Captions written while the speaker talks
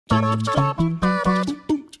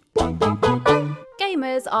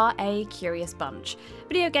Gamers are a curious bunch.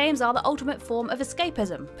 Video games are the ultimate form of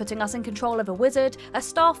escapism, putting us in control of a wizard, a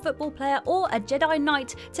star football player, or a Jedi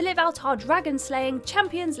Knight to live out our dragon-slaying,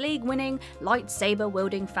 Champions League-winning,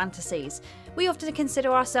 lightsaber-wielding fantasies. We often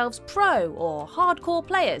consider ourselves pro or hardcore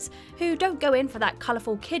players who don't go in for that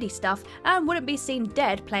colourful kiddie stuff and wouldn't be seen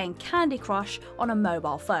dead playing Candy Crush on a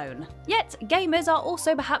mobile phone. Yet, gamers are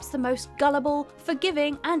also perhaps the most gullible,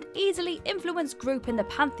 forgiving, and easily influenced group in the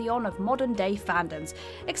pantheon of modern-day fandoms,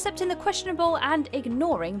 accepting the questionable and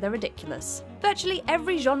ignoring the ridiculous. Virtually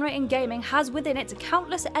every genre in gaming has within it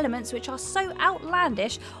countless elements which are so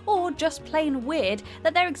outlandish or just plain weird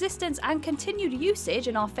that their existence and continued usage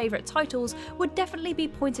in our favourite titles would definitely be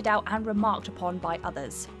pointed out and remarked upon by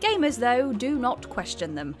others. Gamers, though, do not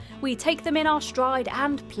question them. We take them in our stride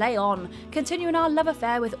and play on, continuing our love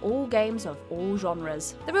affair with all games of all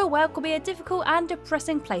genres. The real world can be a difficult and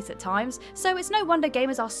depressing place at times, so it's no wonder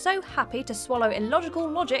gamers are so happy to swallow illogical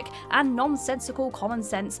logic and nonsensical common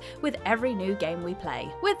sense with every new game we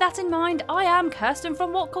play. With that in mind, I am Kirsten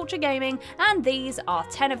from WhatCulture Gaming, and these are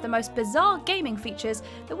 10 of the most bizarre gaming features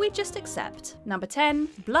that we just accept. Number 10.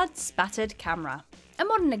 Blood-spattered camera. A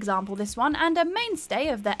modern example, this one, and a mainstay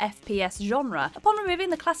of the FPS genre. Upon removing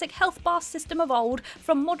the classic health bar system of old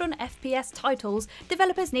from modern FPS titles,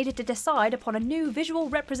 developers needed to decide upon a new visual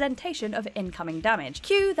representation of incoming damage.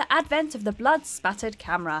 Cue the advent of the blood-spattered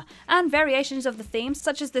camera, and variations of the theme,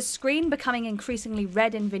 such as the screen becoming increasingly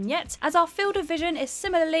red in vignettes, as our field of vision is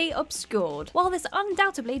similarly obscured. While this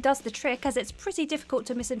undoubtedly does the trick, as it's pretty difficult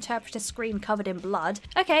to misinterpret a screen covered in blood.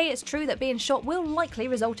 Okay, it's true that being shot will likely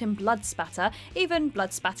result in blood spatter, even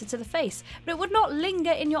blood spatter to the face, but it would not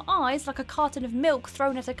linger in your eyes like a carton of milk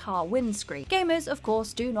thrown at a car windscreen. Gamers, of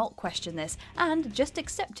course, do not question this, and just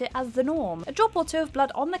accept it as the norm. A drop or two of blood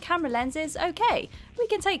on the camera lens is okay, we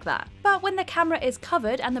can take that. But when the camera is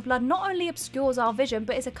covered and the blood not only obscures our vision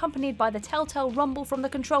but is accompanied by the telltale rumble from the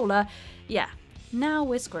controller, yeah, now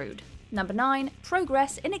we're screwed. Number 9.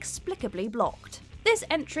 Progress inexplicably blocked. This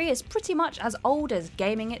entry is pretty much as old as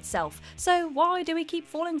gaming itself, so why do we keep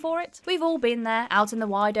falling for it? We've all been there, out in the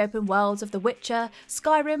wide open worlds of The Witcher,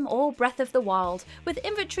 Skyrim or Breath of the Wild, with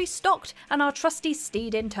inventory stocked and our trusty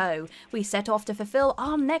steed in tow. We set off to fulfill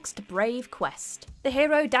our next brave quest. The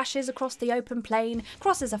hero dashes across the open plain,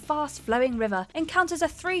 crosses a fast-flowing river, encounters a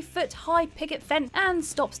 3-foot-high picket fence and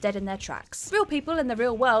stops dead in their tracks. Real people in the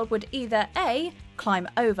real world would either A. climb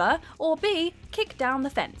over, or B. kick down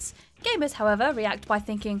the fence. Gamers, however, react by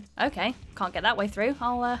thinking, okay, can't get that way through,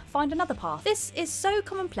 I'll find another path. This is so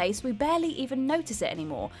commonplace we barely even notice it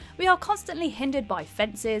anymore. We are constantly hindered by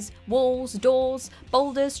fences, walls, doors,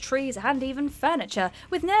 boulders, trees and even furniture,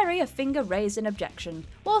 with nary a finger raised in objection.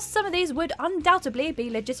 Whilst some of these would undoubtedly be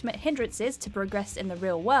legitimate hindrances to progress in the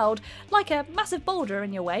real world, like a massive boulder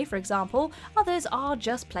in your way for example, others are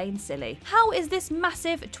just plain silly. How is this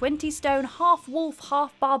massive 20-stone half-wolf,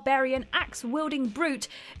 half-barbarian, axe-wielding brute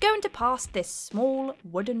going to pass this small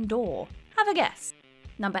wooden door? Have a guess.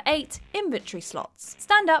 Number 8. Inventory slots.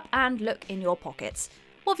 Stand up and look in your pockets.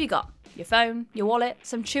 What have you got? Your phone, your wallet,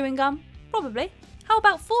 some chewing gum? Probably. How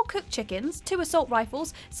about 4 cooked chickens, 2 assault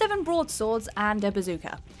rifles, 7 broadswords and a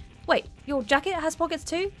bazooka? Wait, your jacket has pockets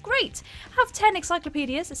too? Great! Have 10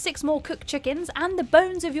 encyclopedias, 6 more cooked chickens, and the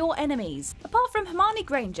bones of your enemies. Apart from Hermione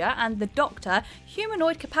Granger and the Doctor,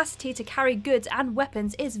 humanoid capacity to carry goods and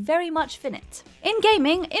weapons is very much finite. In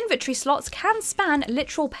gaming, inventory slots can span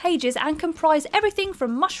literal pages and comprise everything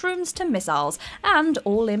from mushrooms to missiles, and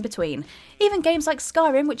all in between. Even games like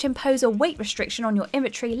Skyrim, which impose a weight restriction on your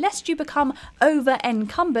inventory lest you become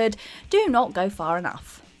over-encumbered, do not go far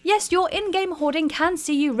enough. Yes, your in-game hoarding can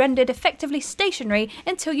see you rendered effectively stationary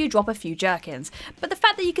until you drop a few jerkins, but the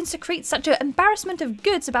fact that you can secrete such an embarrassment of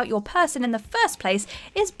goods about your person in the first place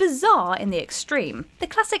is bizarre in the extreme. The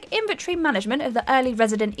classic inventory management of the early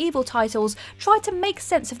Resident Evil titles tried to make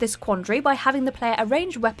sense of this quandary by having the player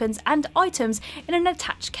arrange weapons and items in an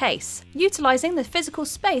attached case, utilising the physical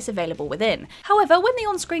space available within. However, when the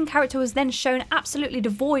on-screen character was then shown absolutely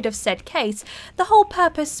devoid of said case, the whole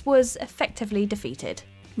purpose was effectively defeated.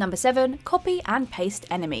 Number 7. Copy and paste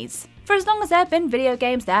enemies. For as long as there have been video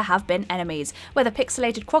games, there have been enemies. Whether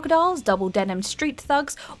pixelated crocodiles, double-denimed street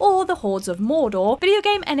thugs, or the hordes of Mordor, video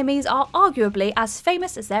game enemies are arguably as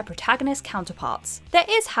famous as their protagonist counterparts. There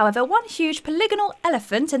is, however, one huge polygonal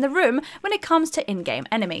elephant in the room when it comes to in-game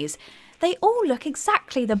enemies. They all look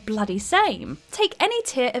exactly the bloody same. Take any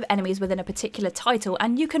tier of enemies within a particular title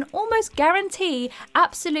and you can almost guarantee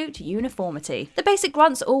absolute uniformity. The basic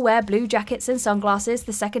grunts all wear blue jackets and sunglasses,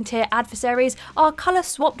 the second tier adversaries are colour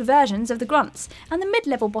swapped versions of the grunts, and the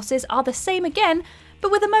mid-level bosses are the same again,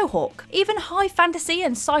 but with a mohawk. Even high fantasy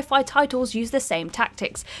and sci-fi titles use the same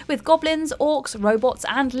tactics, with goblins, orcs, robots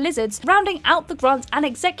and lizards rounding out the grunt and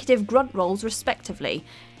executive grunt roles respectively.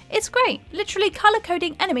 It's great. Literally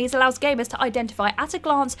colour-coding enemies allows gamers to identify at a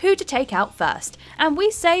glance who to take out first, and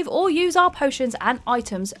we save or use our potions and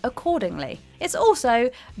items accordingly. It's also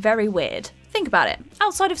very weird. Think about it.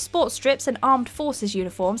 Outside of sports strips and armed forces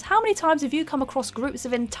uniforms, how many times have you come across groups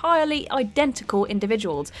of entirely identical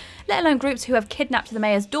individuals, let alone groups who have kidnapped the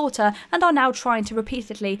mayor's daughter and are now trying to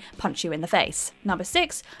repeatedly punch you in the face? Number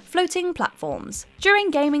 6. Floating platforms.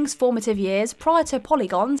 During gaming's formative years, prior to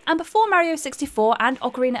polygons, and before Mario 64 and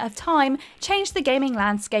Ocarina of Time changed the gaming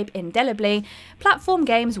landscape indelibly, platform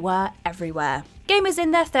games were everywhere. Gamers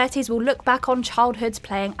in their 30s will look back on childhoods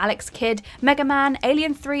playing Alex Kidd, Mega Man,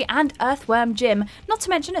 Alien 3 and Earthworm Jim, not to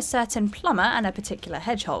mention a certain plumber and a particular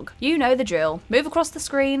hedgehog. You know the drill. Move across the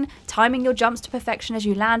screen, timing your jumps to perfection as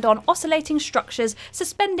you land on oscillating structures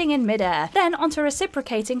suspending in midair, then onto a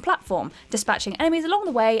reciprocating platform, dispatching enemies along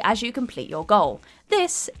the way as you complete your goal.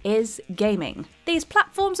 This is gaming. These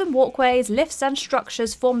platforms and walkways, lifts and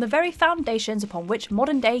structures form the very foundations upon which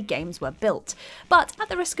modern day games were built. But at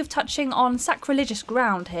the risk of touching on sacrilegious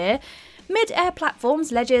ground here, mid-air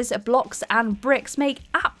platforms, ledges, blocks and bricks make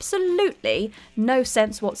absolutely no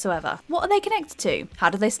sense whatsoever. What are they connected to? How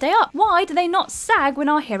do they stay up? Why do they not sag when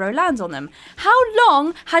our hero lands on them? How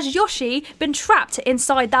long has Yoshi been trapped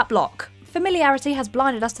inside that block? Familiarity has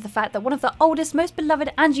blinded us to the fact that one of the oldest, most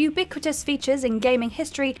beloved and ubiquitous features in gaming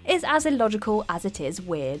history is as illogical as it is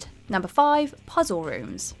weird. Number 5. Puzzle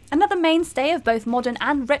rooms. Another mainstay of both modern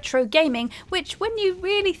and retro gaming, which when you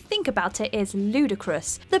really think about it is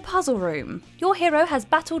ludicrous. The puzzle room. Your hero has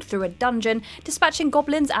battled through a dungeon, dispatching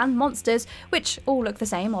goblins and monsters, which all look the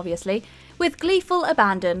same obviously, with gleeful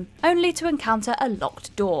abandon, only to encounter a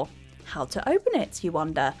locked door. How to open it, you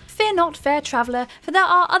wonder? Fear not, fair traveller, for there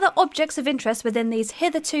are other objects of interest within these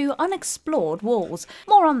hitherto unexplored walls.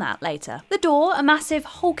 More on that later. The door, a massive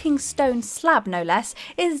hulking stone slab no less,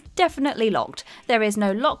 is definitely locked. There is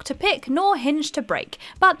no lock to pick nor hinge to break,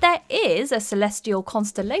 but there is a celestial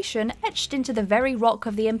constellation etched into the very rock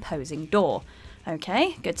of the imposing door.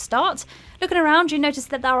 Okay, good start. Looking around, you notice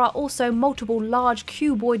that there are also multiple large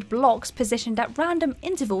cuboid blocks positioned at random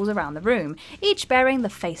intervals around the room, each bearing the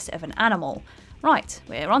face of an animal. Right,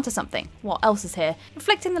 we're onto something. What else is here?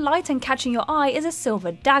 Reflecting the light and catching your eye is a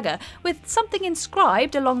silver dagger, with something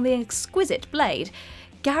inscribed along the exquisite blade.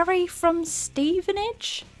 Gary from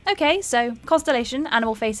Stevenage? Okay, so constellation,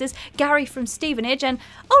 animal faces, Gary from Stevenage, and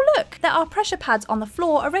oh look, there are pressure pads on the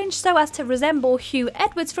floor arranged so as to resemble Hugh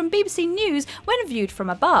Edwards from BBC News when viewed from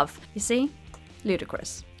above. You see?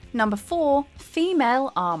 Ludicrous. Number 4.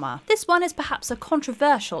 Female armour. This one is perhaps a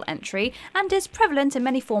controversial entry and is prevalent in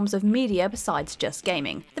many forms of media besides just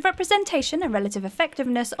gaming. The representation and relative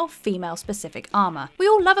effectiveness of female-specific armour. We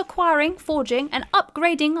all love acquiring, forging and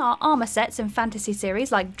upgrading our armour sets in fantasy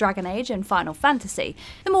series like Dragon Age and Final Fantasy.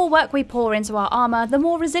 The more work we pour into our armour, the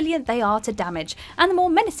more resilient they are to damage, and the more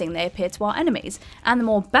menacing they appear to our enemies, and the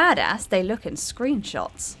more badass they look in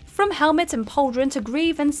screenshots. From Helmet and Pauldron to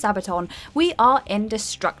Grieve and Sabaton, we are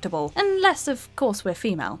indestructible. Unless, of course, we're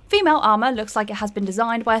female. Female armour looks like it has been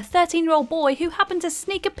designed by a 13-year-old boy who happened to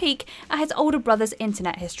sneak a peek at his older brother's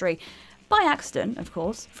internet history. By accident, of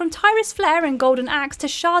course. From Tyrus Flare and Golden Axe to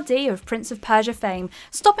Shah D of Prince of Persia fame,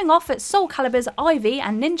 stopping off at Soul Calibur's Ivy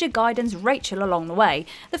and Ninja Gaiden's Rachel along the way.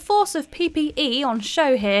 The force of PPE on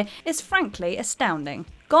show here is frankly astounding.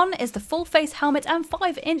 Gone is the full-face helmet and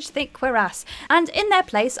 5-inch thick cuirass, and in their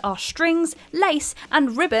place are strings, lace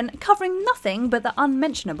and ribbon covering nothing but the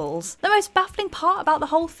unmentionables. The most baffling part about the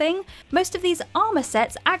whole thing? Most of these armour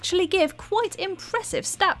sets actually give quite impressive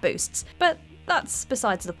stat boosts, but that's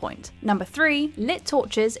besides the point. Number 3. Lit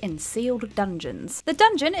torches in sealed dungeons. The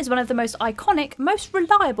dungeon is one of the most iconic, most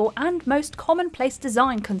reliable and most commonplace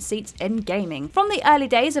design conceits in gaming. From the early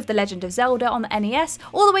days of The Legend of Zelda on the NES,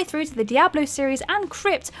 all the way through to the Diablo series and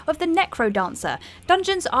Crypt of the Necro Dancer,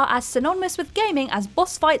 dungeons are as synonymous with gaming as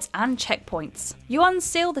boss fights and checkpoints. You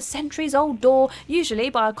unseal the centuries-old door, usually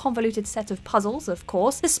by a convoluted set of puzzles, of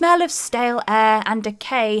course, the smell of stale air and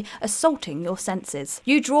decay assaulting your senses.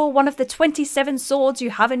 You draw one of the 27 swords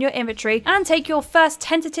you have in your inventory and take your first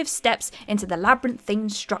tentative steps into the labyrinthine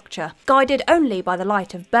structure, guided only by the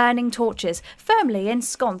light of burning torches firmly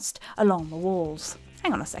ensconced along the walls.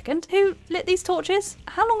 hang on a second, who lit these torches?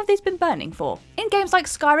 How long have these been burning for? In games like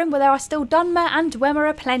Skyrim, where there are still Dunmer and Dwemer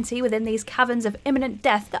aplenty within these caverns of imminent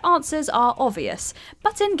death, the answers are obvious.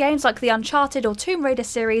 But in games like the Uncharted or Tomb Raider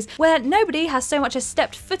series, where nobody has so much as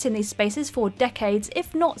stepped foot in these spaces for decades,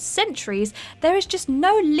 if not centuries, there is just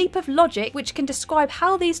no leap of logic which can describe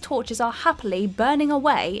how these torches are happily burning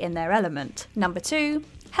away in their element. Number 2.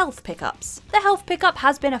 Health pickups. The health pickup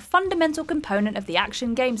has been a fundamental component of the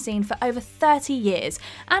action game scene for over 30 years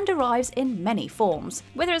and arrives in many forms.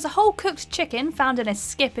 Whether it's a whole cooked chicken found in a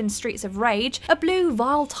skip in Streets of Rage, a blue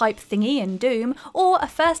vial type thingy in Doom, or a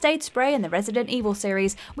first aid spray in the Resident Evil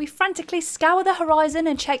series, we frantically scour the horizon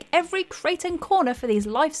and check every crate and corner for these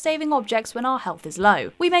life-saving objects when our health is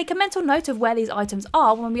low. We make a mental note of where these items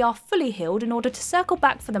are when we are fully healed in order to circle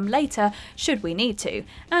back for them later should we need to,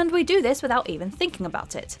 and we do this without even thinking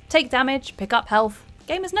about it. Take damage, pick up health.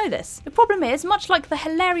 Gamers know this. The problem is, much like the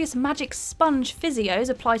hilarious magic sponge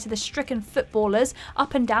physios apply to the stricken footballers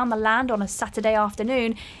up and down the land on a Saturday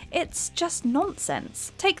afternoon, it's just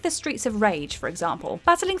nonsense. Take the Streets of Rage, for example.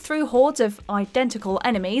 Battling through hordes of identical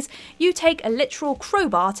enemies, you take a literal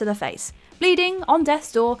crowbar to the face. Bleeding, on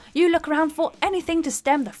death's door, you look around for anything to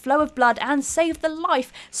stem the flow of blood and save the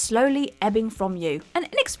life slowly ebbing from you. An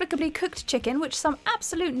inexplicably cooked chicken, which some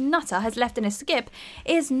absolute nutter has left in a skip,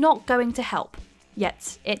 is not going to help.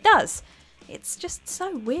 Yet it does. It's just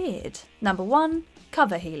so weird. Number 1.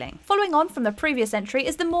 Cover healing. Following on from the previous entry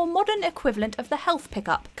is the more modern equivalent of the health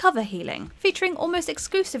pickup, cover healing. Featuring almost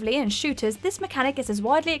exclusively in shooters, this mechanic is as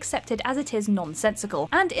widely accepted as it is nonsensical,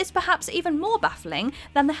 and is perhaps even more baffling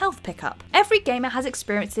than the health pickup. Every gamer has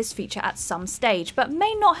experienced this feature at some stage, but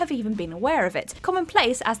may not have even been aware of it,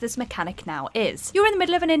 commonplace as this mechanic now is. You're in the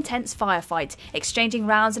middle of an intense firefight, exchanging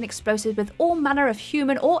rounds and explosives with all manner of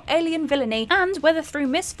human or alien villainy, and whether through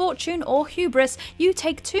misfortune or hubris, you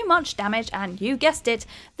take too much damage and you guessed it,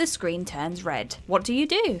 the screen turns red. What do you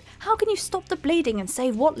do? How can you stop the bleeding and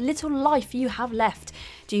save what little life you have left?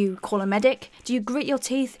 Do you call a medic? Do you grit your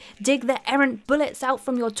teeth, dig the errant bullets out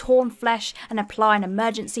from your torn flesh and apply an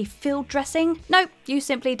emergency field dressing? Nope, you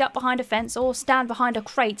simply duck behind a fence or stand behind a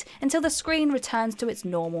crate until the screen returns to its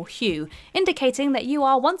normal hue, indicating that you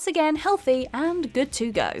are once again healthy and good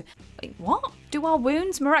to go. Wait, what? Do our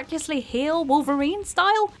wounds miraculously heal Wolverine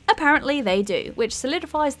style? Apparently they do, which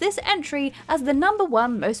solidifies this entry as the number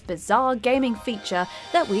 1 most bizarre gaming feature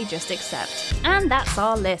that we just accept. And that's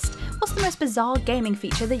our list. What's the most bizarre gaming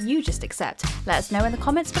feature that you just accept? Let us know in the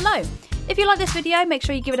comments below. If you like this video, make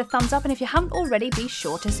sure you give it a thumbs up, and if you haven't already, be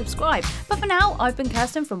sure to subscribe. But for now, I've been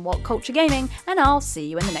Kirsten from WhatCulture Gaming, and I'll see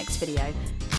you in the next video.